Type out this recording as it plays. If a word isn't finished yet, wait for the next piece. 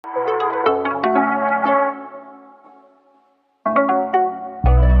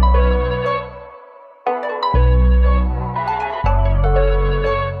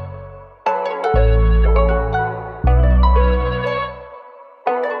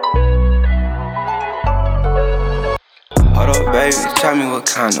up, baby, tell me what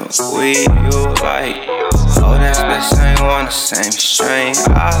kind of weed you like. Oh, that's the same one, the same strain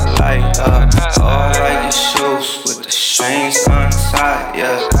I like. Oh, I like your shoes with the strings untied,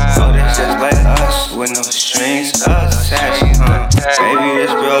 yeah. Oh, that's just like us with no strings attached, Baby,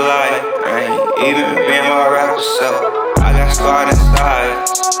 this real life, I ain't even been my rapper self. I got scarred inside.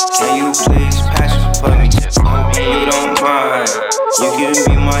 Can you please patch it for me? Hope you don't mind. You can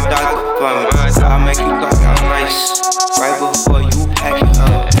be my doctor for me. I'll make you clock out nice right before you pack it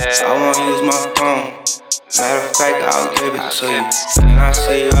up. I won't use my phone. Matter of fact, I'll give it to you. And I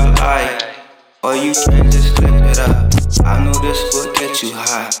see your light, or you can just flip it up. I knew this would get you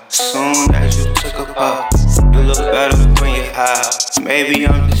high. Soon as you took a puff, you look better when you're high. Maybe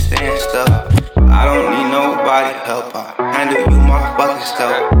I'm just saying stuff. I don't need nobody help. I handle you my fucking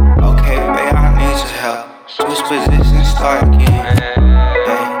stuff. Okay, babe, I need your help. Switch positions, start again.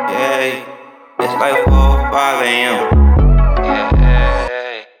 Hey, it's like 4 or 5 a.m.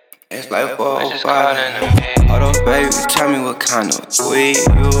 It's like 4 or 5 a.m. Hold up, baby, tell me what kind of weed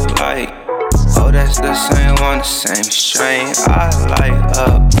you like. Oh, that's the same one, the same strain I like.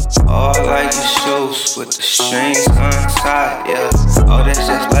 Oh, I like your shoes with the strings untied, yeah. Oh, that's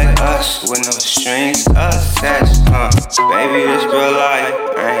just like us with no strings attached, Baby, this real life,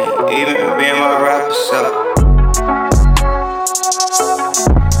 I ain't even been my rapper self.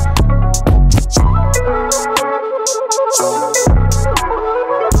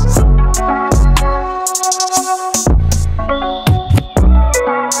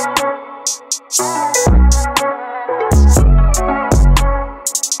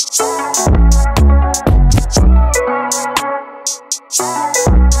 You